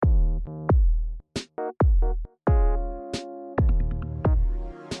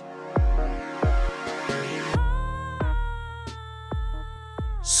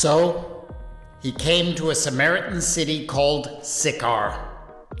So he came to a Samaritan city called Sychar,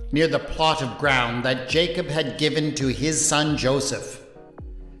 near the plot of ground that Jacob had given to his son Joseph.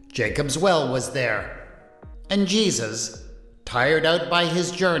 Jacob's well was there, and Jesus, tired out by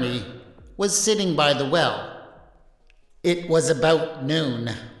his journey, was sitting by the well. It was about noon.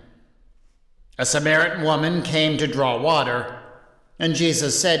 A Samaritan woman came to draw water, and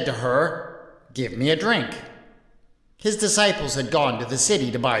Jesus said to her, "Give me a drink." His disciples had gone to the city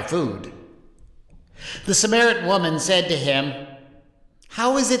to buy food. The Samaritan woman said to him,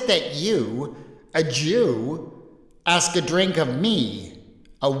 "How is it that you, a Jew, ask a drink of me,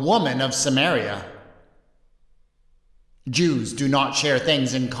 a woman of Samaria?" Jews do not share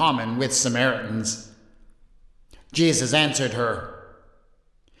things in common with Samaritans. Jesus answered her,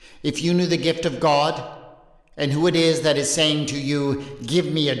 "If you knew the gift of God, and who it is that is saying to you, 'Give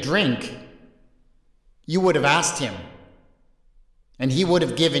me a drink,' you would have asked him, and he would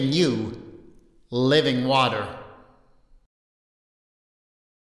have given you living water."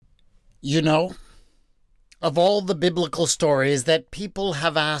 You know, of all the biblical stories that people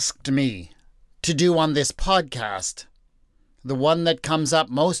have asked me to do on this podcast, the one that comes up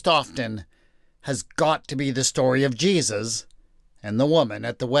most often has got to be the story of Jesus and the woman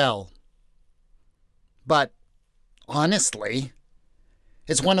at the well. But, honestly,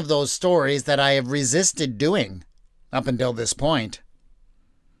 it's one of those stories that I have resisted doing up until this point.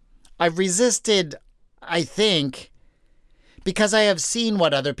 I've resisted, I think, because I have seen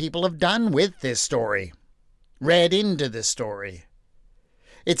what other people have done with this story, read into this story.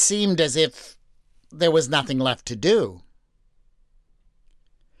 It seemed as if there was nothing left to do.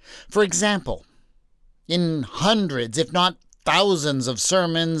 For example, in hundreds, if not thousands of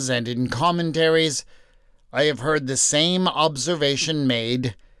sermons and in commentaries, I have heard the same observation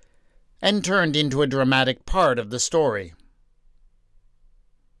made and turned into a dramatic part of the story.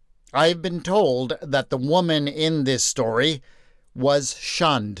 I have been told that the woman in this story was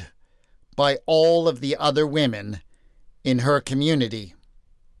shunned by all of the other women in her community.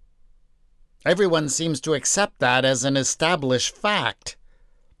 Everyone seems to accept that as an established fact.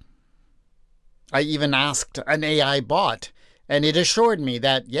 I even asked an AI bot, and it assured me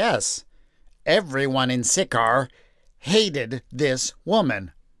that, yes, everyone in Sychar hated this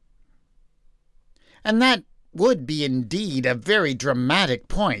woman. And that would be indeed a very dramatic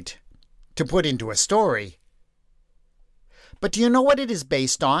point to put into a story. But do you know what it is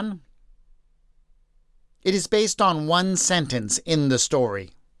based on? It is based on one sentence in the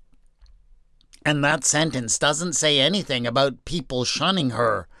story. And that sentence doesn't say anything about people shunning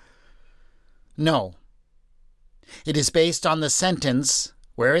her. No. It is based on the sentence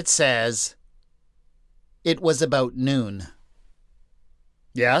where it says, "It was about noon."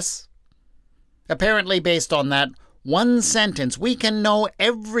 Yes? Apparently, based on that one sentence, we can know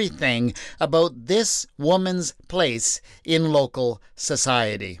everything about this woman's place in local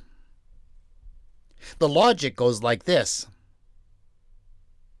society. The logic goes like this.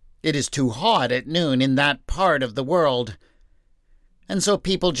 It is too hot at noon in that part of the world, and so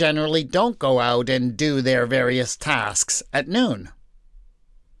people generally don't go out and do their various tasks at noon.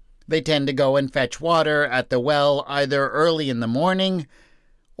 They tend to go and fetch water at the well either early in the morning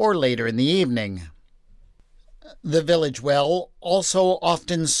or later in the evening. The village well also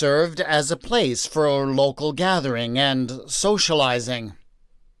often served as a place for local gathering and socializing,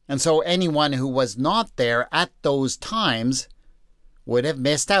 and so anyone who was not there at those times would have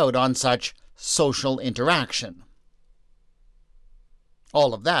missed out on such social interaction.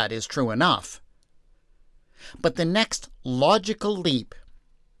 All of that is true enough. But the next logical leap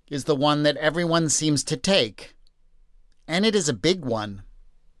is the one that everyone seems to take, and it is a big one.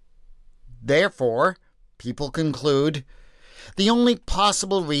 Therefore, people conclude the only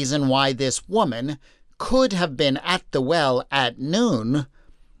possible reason why this woman could have been at the well at noon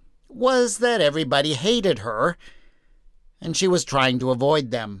was that everybody hated her, and she was trying to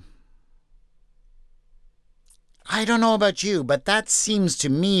avoid them. I don't know about you, but that seems to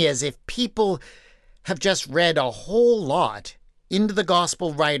me as if people have just read a whole lot into the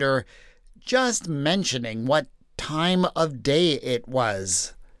gospel writer just mentioning what time of day it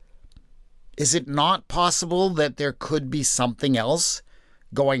was. Is it not possible that there could be something else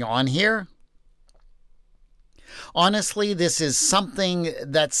going on here? Honestly, this is something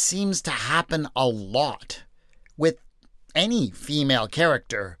that seems to happen a lot with any female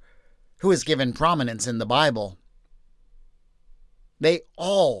character who is given prominence in the Bible. They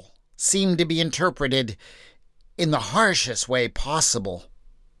all seem to be interpreted in the harshest way possible.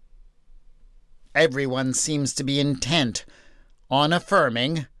 Everyone seems to be intent on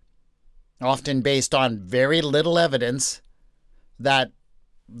affirming, often based on very little evidence, that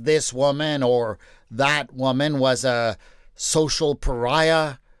this woman or that woman was a social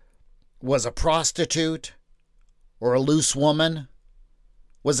pariah, was a prostitute, or a loose woman,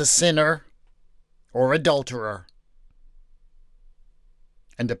 was a sinner, or adulterer.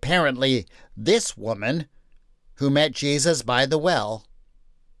 And apparently this woman, who met Jesus by the well,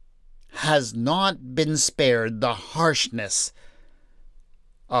 has not been spared the harshness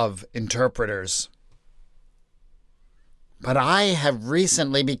of interpreters. But I have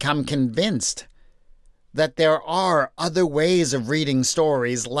recently become convinced that there are other ways of reading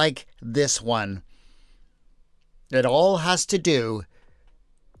stories like this one. It all has to do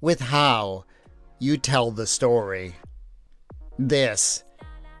with how you tell the story. This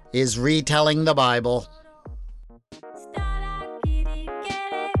is Retelling the Bible.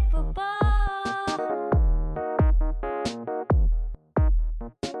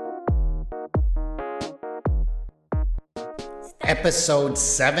 Episode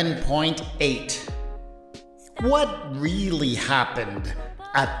 7.8. What really happened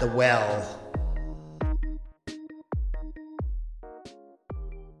at the well?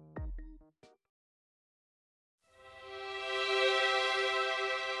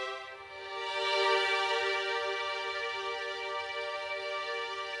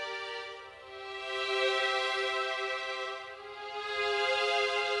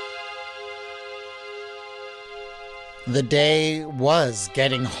 The day was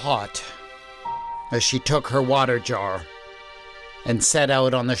getting hot as she took her water jar and set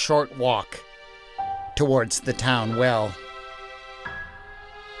out on the short walk towards the town well.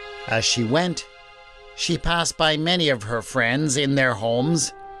 As she went, she passed by many of her friends in their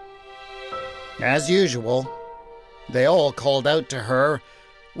homes. As usual, they all called out to her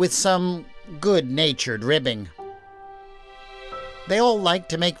with some good-natured ribbing. They all liked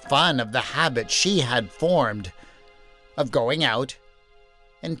to make fun of the habit she had formed of going out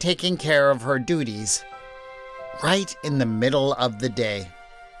and taking care of her duties right in the middle of the day.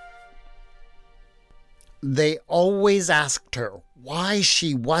 They always asked her why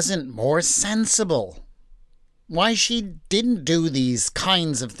she wasn't more sensible, why she didn't do these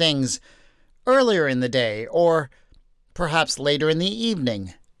kinds of things earlier in the day or perhaps later in the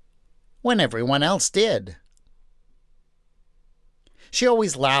evening when everyone else did. She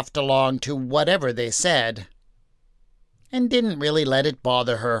always laughed along to whatever they said and didn't really let it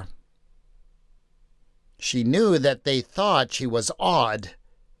bother her. She knew that they thought she was odd,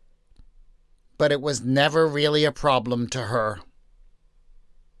 but it was never really a problem to her.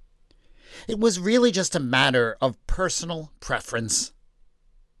 It was really just a matter of personal preference.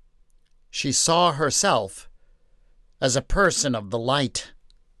 She saw herself as a person of the light.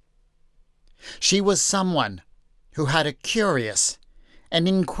 She was someone who had a curious and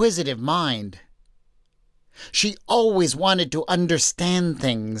inquisitive mind. She always wanted to understand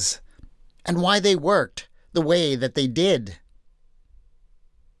things and why they worked the way that they did.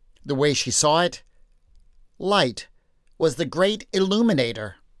 The way she saw it, light was the great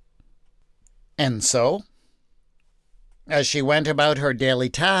illuminator. And so, as she went about her daily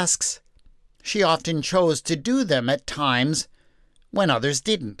tasks, she often chose to do them at times when others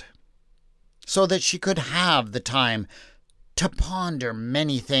didn't, so that she could have the time to ponder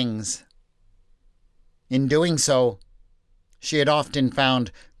many things. In doing so, she had often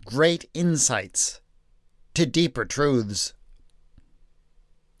found great insights to deeper truths.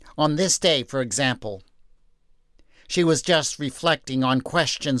 On this day, for example, she was just reflecting on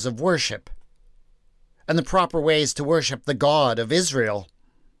questions of worship and the proper ways to worship the God of Israel.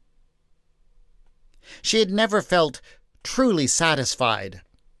 She had never felt truly satisfied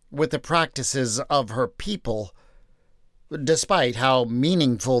with the practices of her people, despite how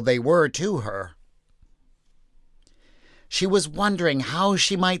meaningful they were to her. She was wondering how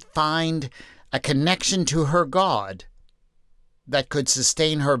she might find a connection to her God that could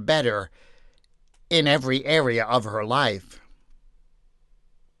sustain her better in every area of her life.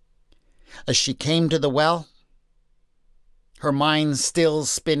 As she came to the well, her mind still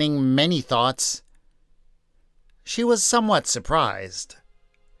spinning many thoughts, she was somewhat surprised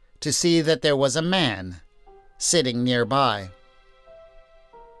to see that there was a man sitting nearby.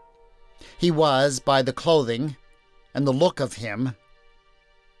 He was, by the clothing and the look of him,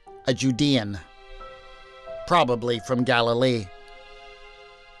 a Judean, probably from Galilee.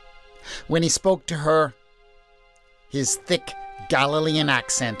 When he spoke to her, his thick Galilean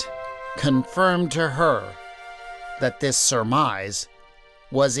accent confirmed to her that this surmise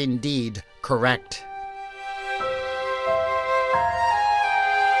was indeed correct.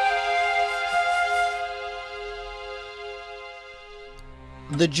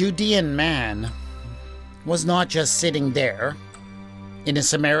 The Judean man was not just sitting there in a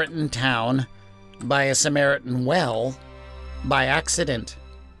Samaritan town, by a Samaritan well, by accident.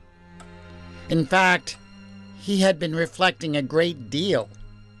 In fact, he had been reflecting a great deal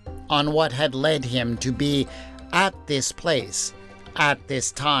on what had led him to be at this place, at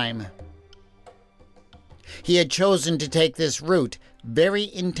this time. He had chosen to take this route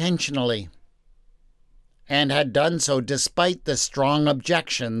very intentionally, and had done so despite the strong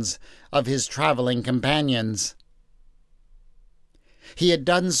objections of his traveling companions. He had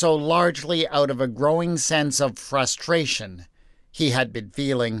done so largely out of a growing sense of frustration he had been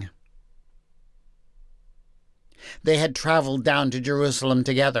feeling. They had traveled down to Jerusalem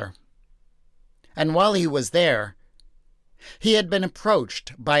together, and while he was there, he had been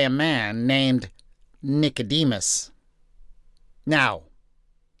approached by a man named Nicodemus. Now,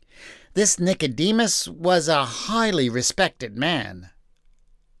 this Nicodemus was a highly respected man,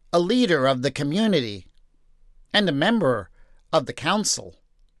 a leader of the community, and a member of the council.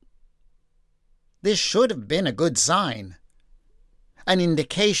 This should have been a good sign, an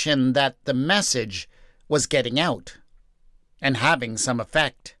indication that the message was getting out and having some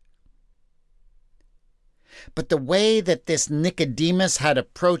effect. But the way that this Nicodemus had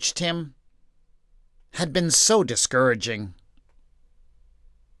approached him had been so discouraging.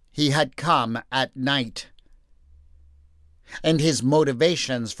 He had come at night, and his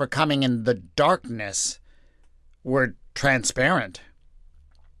motivations for coming in the darkness were transparent.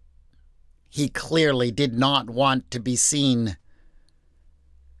 He clearly did not want to be seen.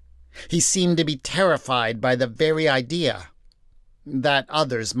 He seemed to be terrified by the very idea that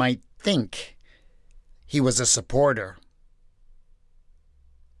others might think he was a supporter.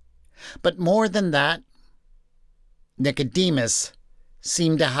 But more than that, Nicodemus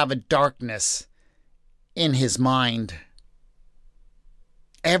seemed to have a darkness in his mind.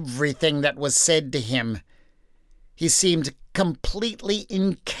 Everything that was said to him, he seemed completely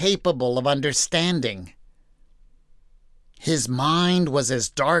incapable of understanding. His mind was as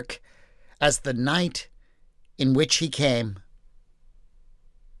dark as the night in which he came.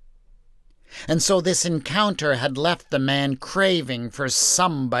 And so this encounter had left the man craving for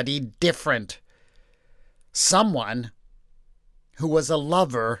somebody different. Someone who was a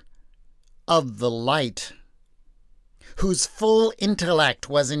lover of the light, whose full intellect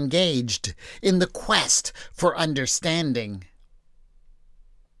was engaged in the quest for understanding.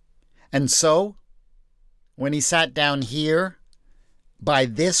 And so, when he sat down here, by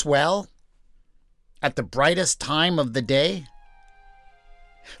this well, at the brightest time of the day,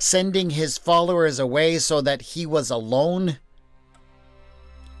 sending his followers away so that he was alone,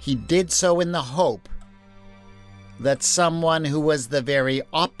 he did so in the hope that someone who was the very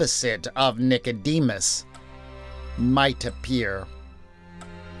opposite of Nicodemus might appear.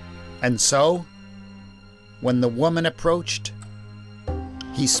 And so, when the woman approached,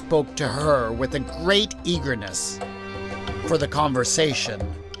 he spoke to her with a great eagerness for the conversation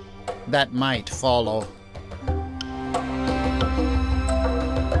that might follow.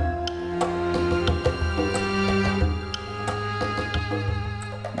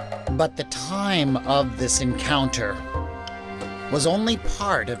 But the time of this encounter was only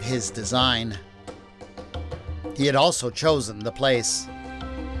part of his design. He had also chosen the place,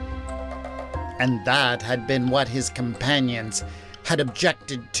 and that had been what his companions had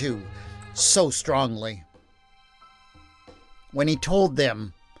objected to so strongly. When he told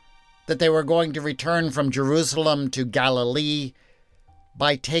them that they were going to return from Jerusalem to Galilee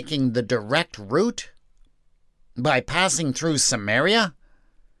by taking the direct route, by passing through Samaria,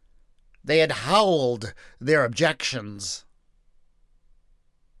 they had howled their objections.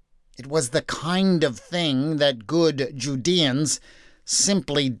 It was the kind of thing that good Judeans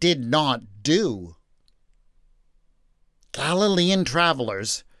simply did not do. Galilean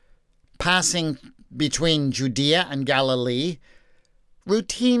travelers passing between Judea and Galilee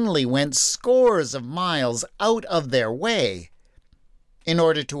routinely went scores of miles out of their way in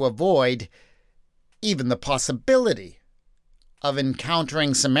order to avoid even the possibility of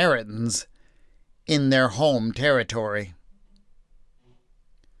encountering Samaritans in their home territory.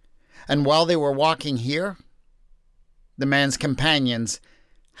 And while they were walking here, the man's companions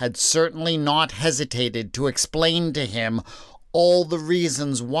had certainly not hesitated to explain to him all the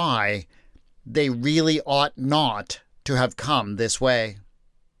reasons why they really ought not to have come this way.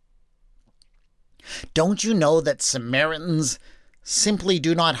 Don't you know that Samaritans simply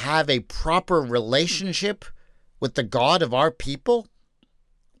do not have a proper relationship with the God of our people?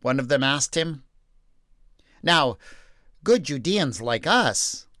 One of them asked him. Now, good Judeans like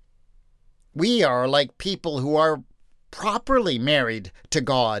us, we are like people who are properly married to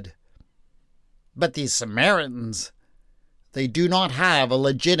God. But these Samaritans, They do not have a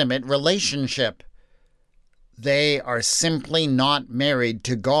legitimate relationship. They are simply not married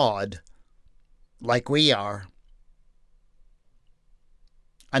to God like we are.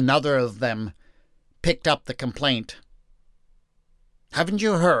 Another of them picked up the complaint. "Haven't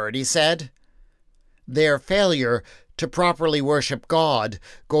you heard?" he said. "Their failure to properly worship God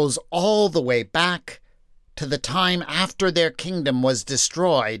goes all the way back to the time after their kingdom was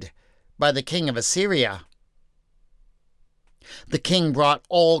destroyed by the king of Assyria. The king brought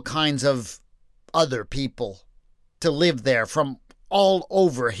all kinds of other people to live there from all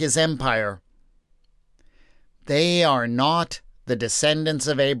over his empire. They are not the descendants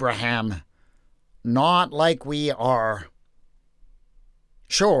of Abraham, not like we are.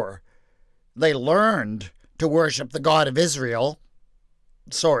 Sure, they learned to worship the God of Israel,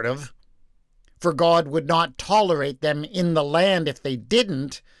 sort of, for God would not tolerate them in the land if they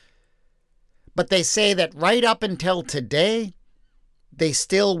didn't. But they say that right up until today, they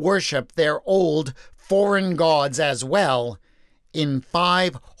still worship their old foreign gods as well in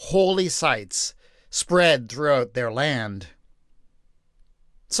 5 holy sites spread throughout their land.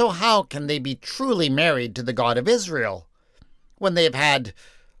 So how can they be truly married to the God of Israel when they've had,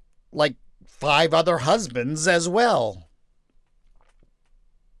 5 other husbands as well?"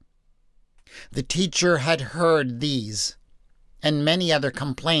 The teacher had heard these and many other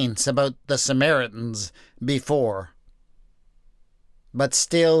complaints about the Samaritans before, but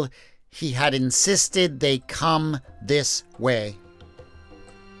still he had insisted they come this way.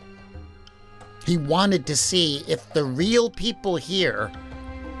 He wanted to see if the real people here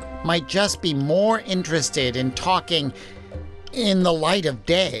might just be more interested in talking in the light of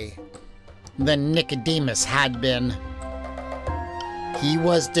day than Nicodemus had been. He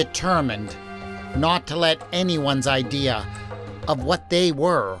was determined not to let anyone's idea of what they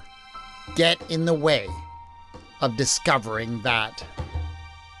were get in the way of discovering that.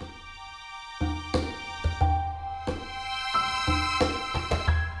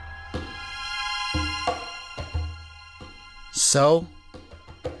 So,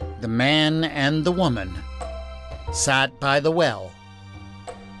 the man and the woman sat by the well,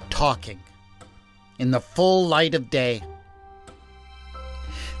 talking in the full light of day.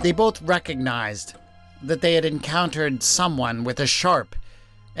 They both recognized that they had encountered someone with a sharp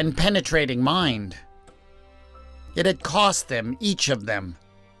and penetrating mind. It had cost them, each of them,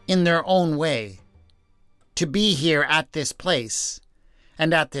 in their own way, to be here at this place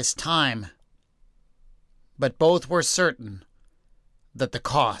and at this time. But both were certain that the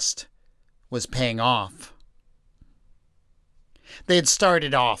cost was paying off. They had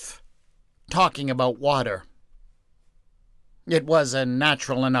started off talking about water. It was a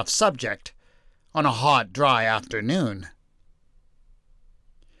natural enough subject on a hot, dry afternoon.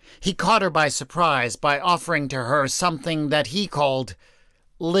 He caught her by surprise by offering to her something that he called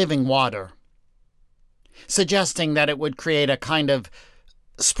living water, suggesting that it would create a kind of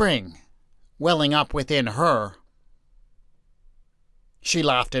spring welling up within her. She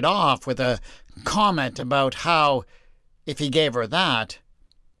laughed it off with a comment about how, if he gave her that,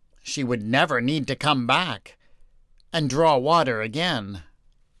 she would never need to come back and draw water again.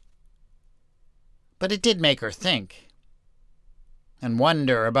 But it did make her think and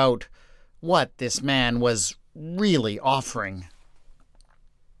wonder about what this man was really offering.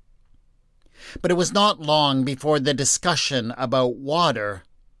 But it was not long before the discussion about water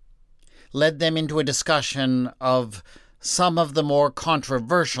led them into a discussion of some of the more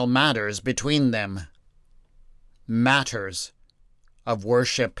controversial matters between them. Matters of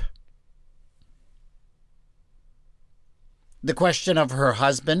worship. The question of her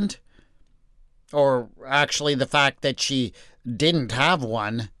husband, or actually the fact that she didn't have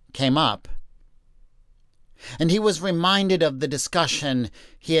one, came up. And he was reminded of the discussion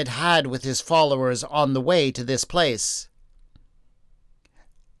he had had with his followers on the way to this place.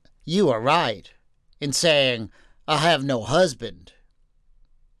 "You are right in saying, 'I have no husband,'"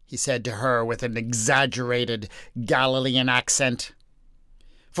 he said to her with an exaggerated Galilean accent.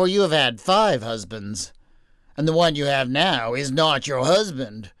 "For you have had 5 husbands, and the one you have now is not your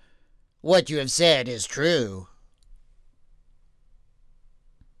husband. What you have said is true."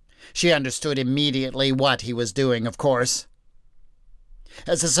 She understood immediately what he was doing, of course.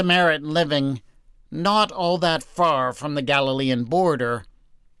 As a Samaritan living not all that far from the Galilean border,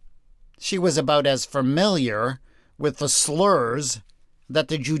 she was about as familiar with the slurs that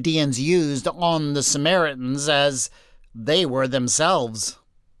the Judeans used on the Samaritans as they were themselves.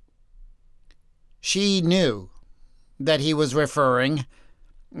 She knew that he was referring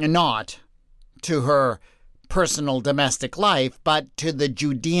not to her personal domestic life, but to the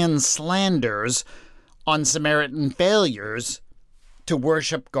Judean slanders on Samaritan failures to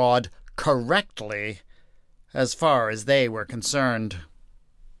worship God correctly as far as they were concerned.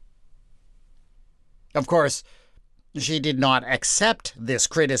 Of course, she did not accept this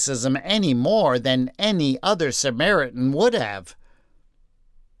criticism any more than any other Samaritan would have.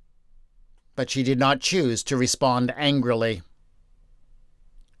 But she did not choose to respond angrily.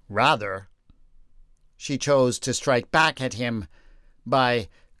 Rather, she chose to strike back at him by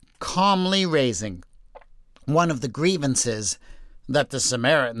calmly raising one of the grievances that the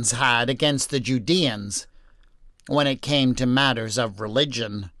Samaritans had against the Judeans when it came to matters of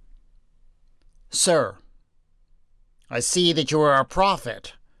religion. "Sir, I see that you are a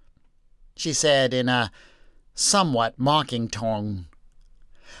prophet," she said in a somewhat mocking tone.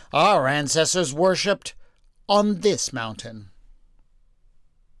 "Our ancestors worshipped on this mountain."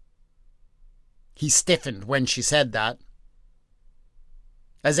 He stiffened when she said that,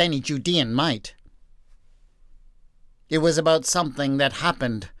 as any Judean might. It was about something that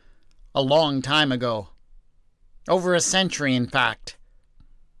happened a long time ago, over a century in fact.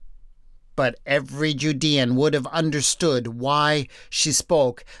 But every Judean would have understood why she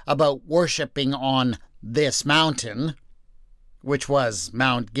spoke about worshipping on this mountain, which was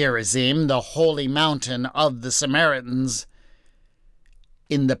Mount Gerizim, the holy mountain of the Samaritans,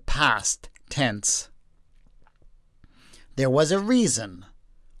 in the past tense. There was a reason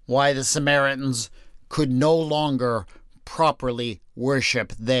why the Samaritans could no longer properly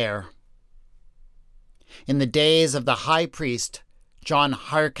worship there. In the days of the high priest John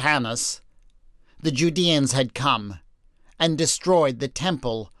Hyrcanus, the Judeans had come and destroyed the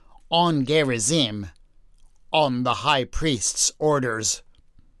temple on Gerizim on the high priest's orders.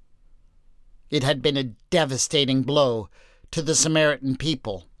 It had been a devastating blow to the Samaritan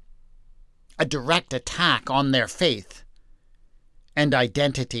people, a direct attack on their faith and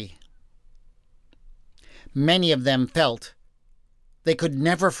identity. Many of them felt they could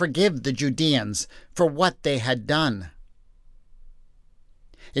never forgive the Judeans for what they had done.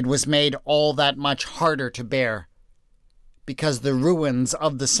 It was made all that much harder to bear because the ruins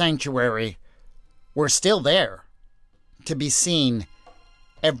of the sanctuary were still there to be seen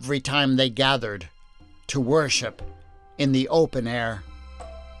every time they gathered to worship in the open air.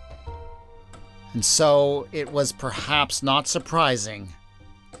 And so it was perhaps not surprising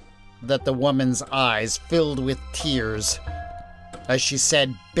that the woman's eyes filled with tears as she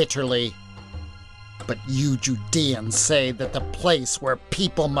said bitterly, "But you Judeans say that the place where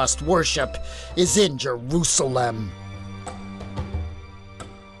people must worship is in Jerusalem."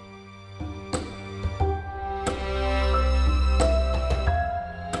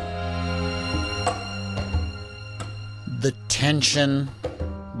 The tension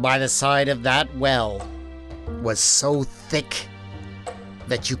by the side of that well was so thick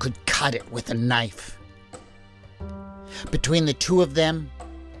that you could cut it with a knife. Between the two of them,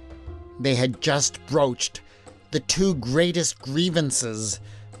 they had just broached the two greatest grievances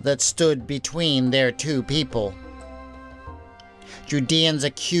that stood between their two people. Judeans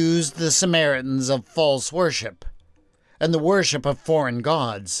accused the Samaritans of false worship and the worship of foreign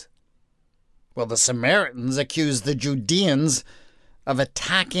gods, while the Samaritans accused the Judeans of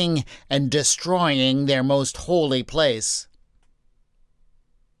attacking and destroying their most holy place.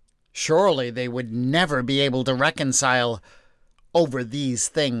 Surely they would never be able to reconcile over these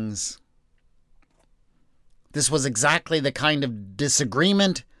things. This was exactly the kind of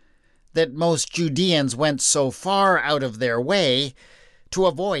disagreement that most Judeans went so far out of their way to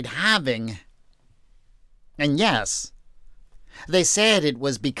avoid having. And yes, they said it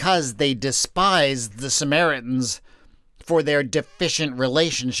was because they despised the Samaritans for their deficient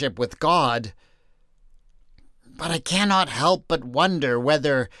relationship with God. But I cannot help but wonder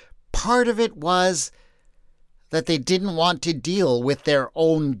whether part of it was that they didn't want to deal with their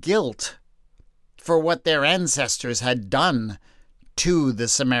own guilt for what their ancestors had done to the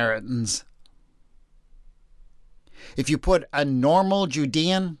Samaritans. If you put a normal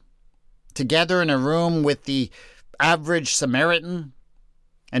Judean together in a room with the average Samaritan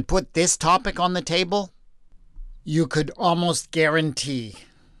and put this topic on the table, you could almost guarantee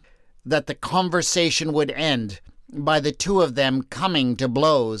that the conversation would end by the two of them coming to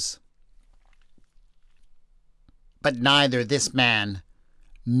blows. But neither this man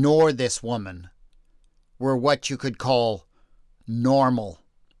nor this woman were what you could call normal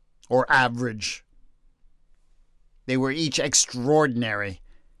or average. They were each extraordinary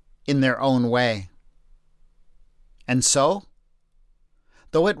in their own way. And so,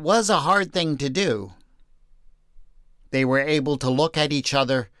 though it was a hard thing to do, they were able to look at each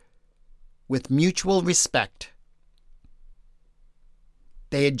other with mutual respect.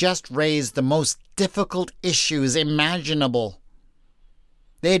 They had just raised the most difficult issues imaginable.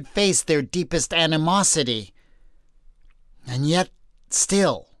 They had faced their deepest animosity. And yet,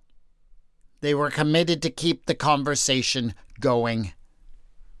 still, they were committed to keep the conversation going.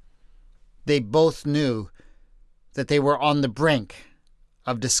 They both knew that they were on the brink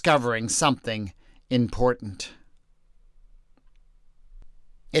of discovering something important.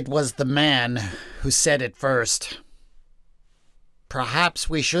 It was the man who said it first. "Perhaps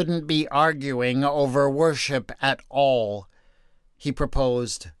we shouldn't be arguing over worship at all," he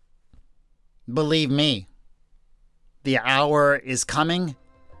proposed. "Believe me, the hour is coming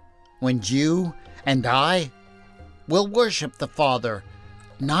when you and I will worship the Father,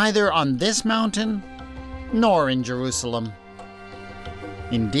 neither on this mountain nor in Jerusalem.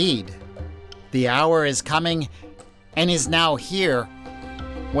 Indeed, the hour is coming and is now here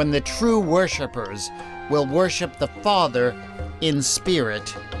when the true worshippers will worship the Father in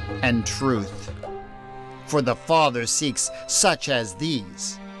spirit and truth. For the Father seeks such as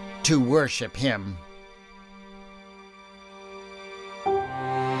these to worship him."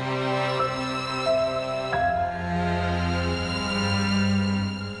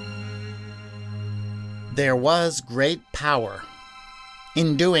 There was great power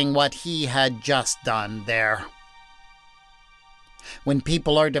in doing what he had just done there. When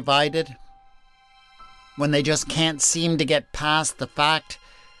people are divided, when they just can't seem to get past the fact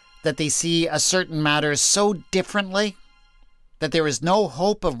that they see a certain matter so differently that there is no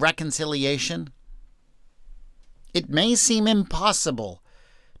hope of reconciliation, it may seem impossible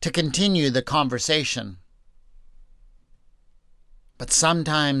to continue the conversation. But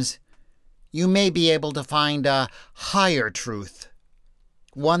sometimes you may be able to find a higher truth,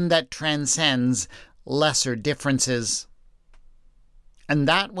 one that transcends lesser differences. And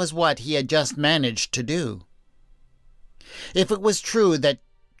that was what he had just managed to do. If it was true that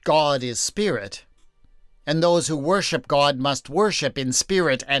God is spirit, and those who worship God must worship in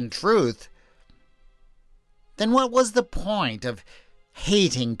spirit and truth, then what was the point of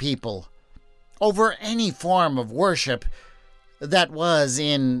hating people over any form of worship that was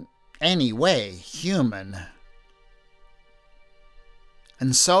in any way human?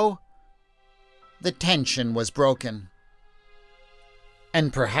 And so, the tension was broken.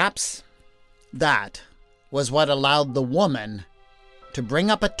 And perhaps that was what allowed the woman to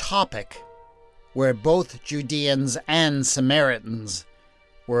bring up a topic where both Judeans and Samaritans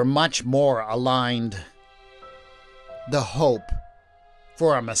were much more aligned: the hope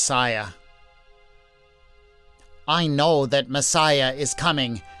for a Messiah. "I know that Messiah is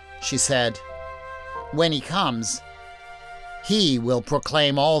coming," she said. "When he comes, he will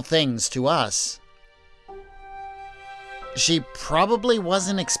proclaim all things to us." She probably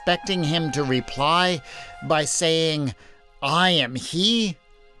wasn't expecting him to reply by saying, "I am he,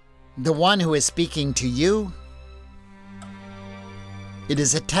 the one who is speaking to you." It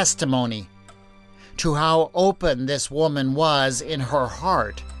is a testimony to how open this woman was in her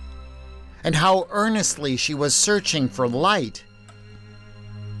heart and how earnestly she was searching for light,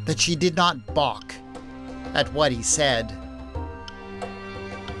 that she did not balk at what he said.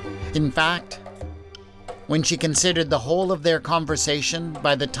 In fact, when she considered the whole of their conversation,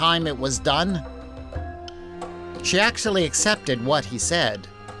 by the time it was done, she actually accepted what he said.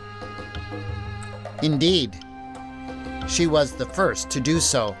 Indeed, she was the first to do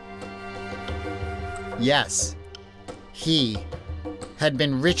so. Yes, he had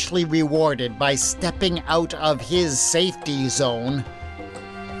been richly rewarded by stepping out of his safety zone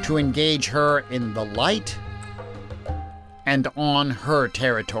to engage her in the light and on her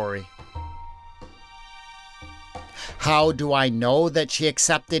territory. How do I know that she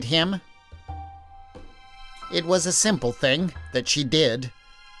accepted him? It was a simple thing that she did,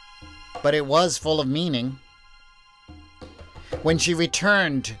 but it was full of meaning. When she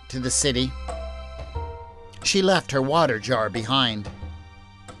returned to the city, she left her water jar behind.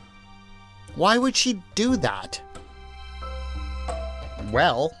 Why would she do that?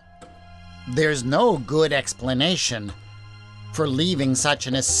 Well, there's no good explanation for leaving such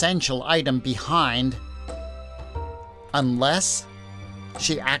an essential item behind unless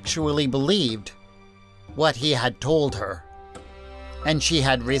she actually believed what he had told her, and she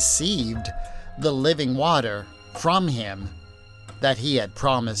had received the living water from him that he had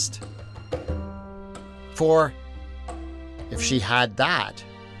promised. For if she had that,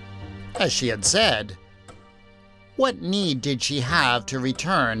 as she had said, what need did she have to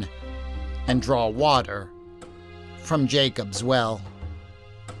return and draw water from Jacob's well?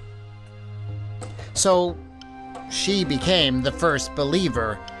 So she became the first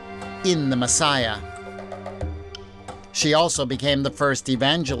believer in the Messiah. She also became the first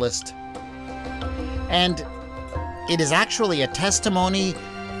evangelist. And it is actually a testimony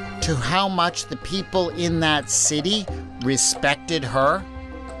to how much the people in that city respected her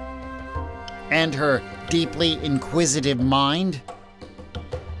and her deeply inquisitive mind,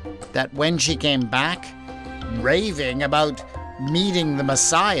 that when she came back, raving about meeting the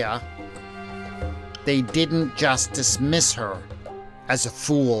Messiah, they didn't just dismiss her as a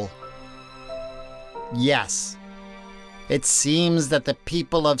fool. Yes, it seems that the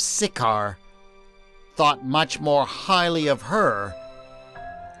people of Sychar thought much more highly of her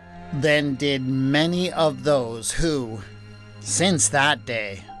than did many of those who, since that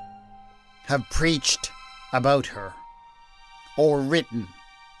day, have preached about her or written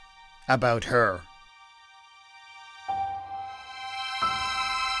about her.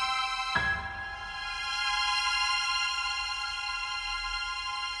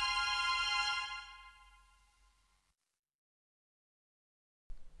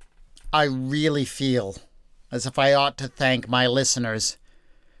 I really feel as if I ought to thank my listeners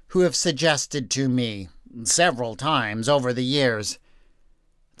who have suggested to me several times over the years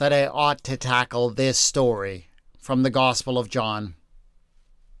that I ought to tackle this story from the Gospel of John.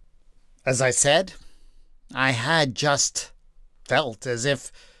 As I said, I had just felt as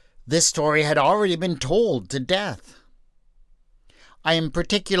if this story had already been told to death. I am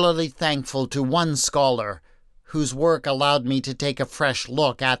particularly thankful to one scholar whose work allowed me to take a fresh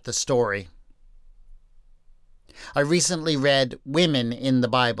look at the story. I recently read Women in the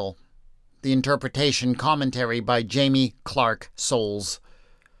Bible, the interpretation commentary by Jamie Clark Souls,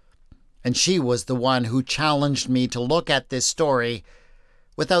 and she was the one who challenged me to look at this story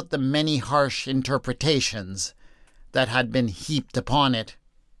without the many harsh interpretations that had been heaped upon it.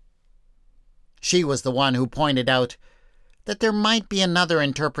 She was the one who pointed out that there might be another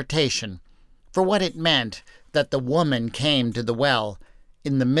interpretation for what it meant that the woman came to the well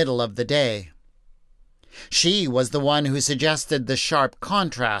in the middle of the day. She was the one who suggested the sharp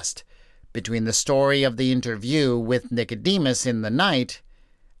contrast between the story of the interview with Nicodemus in the night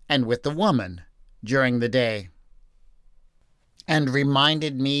and with the woman during the day, and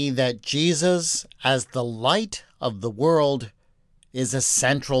reminded me that Jesus as the light of the world is a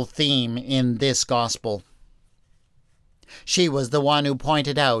central theme in this gospel. She was the one who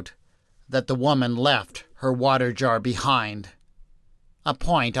pointed out that the woman left her water jar behind, a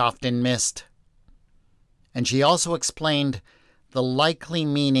point often missed. And she also explained the likely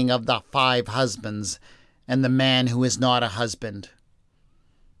meaning of the 5 husbands and the man who is not a husband.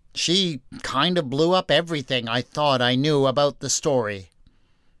 She kind of blew up everything I thought I knew about the story,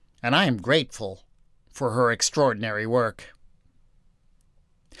 and I am grateful for her extraordinary work.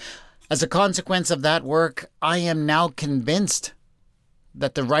 As a consequence of that work, I am now convinced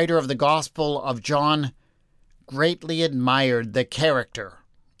that the writer of the Gospel of John greatly admired the character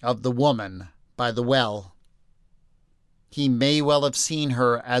of the woman by the well. He may well have seen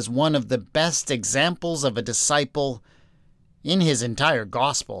her as one of the best examples of a disciple in his entire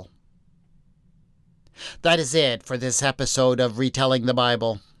Gospel. That is it for this episode of Retelling the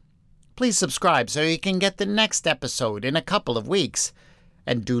Bible. Please subscribe so you can get the next episode in a couple of weeks,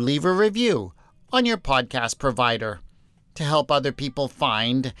 and do leave a review on your podcast provider to help other people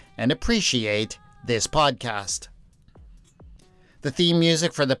find and appreciate this podcast. The theme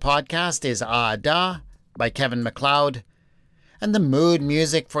music for the podcast is Ah Da by Kevin MacLeod, and the mood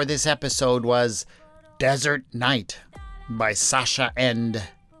music for this episode was Desert Night by Sasha End.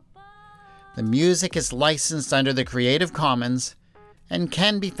 The music is licensed under the Creative Commons and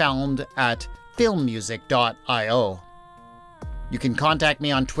can be found at filmmusic.io. You can contact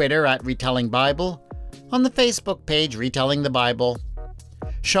me on Twitter at Retelling Bible, on the Facebook page Retelling the Bible.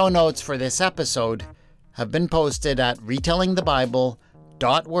 Show notes for this episode have been posted at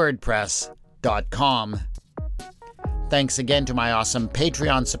retellingthebible.wordpress.com. Thanks again to my awesome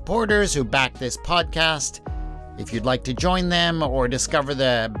Patreon supporters who back this podcast. If you'd like to join them or discover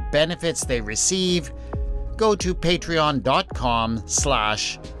the benefits they receive, go to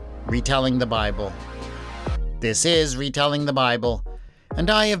patreon.com/retellingthebible. This is Retelling the Bible, and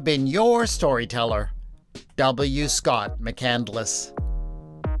I have been your storyteller, W. Scott McCandless.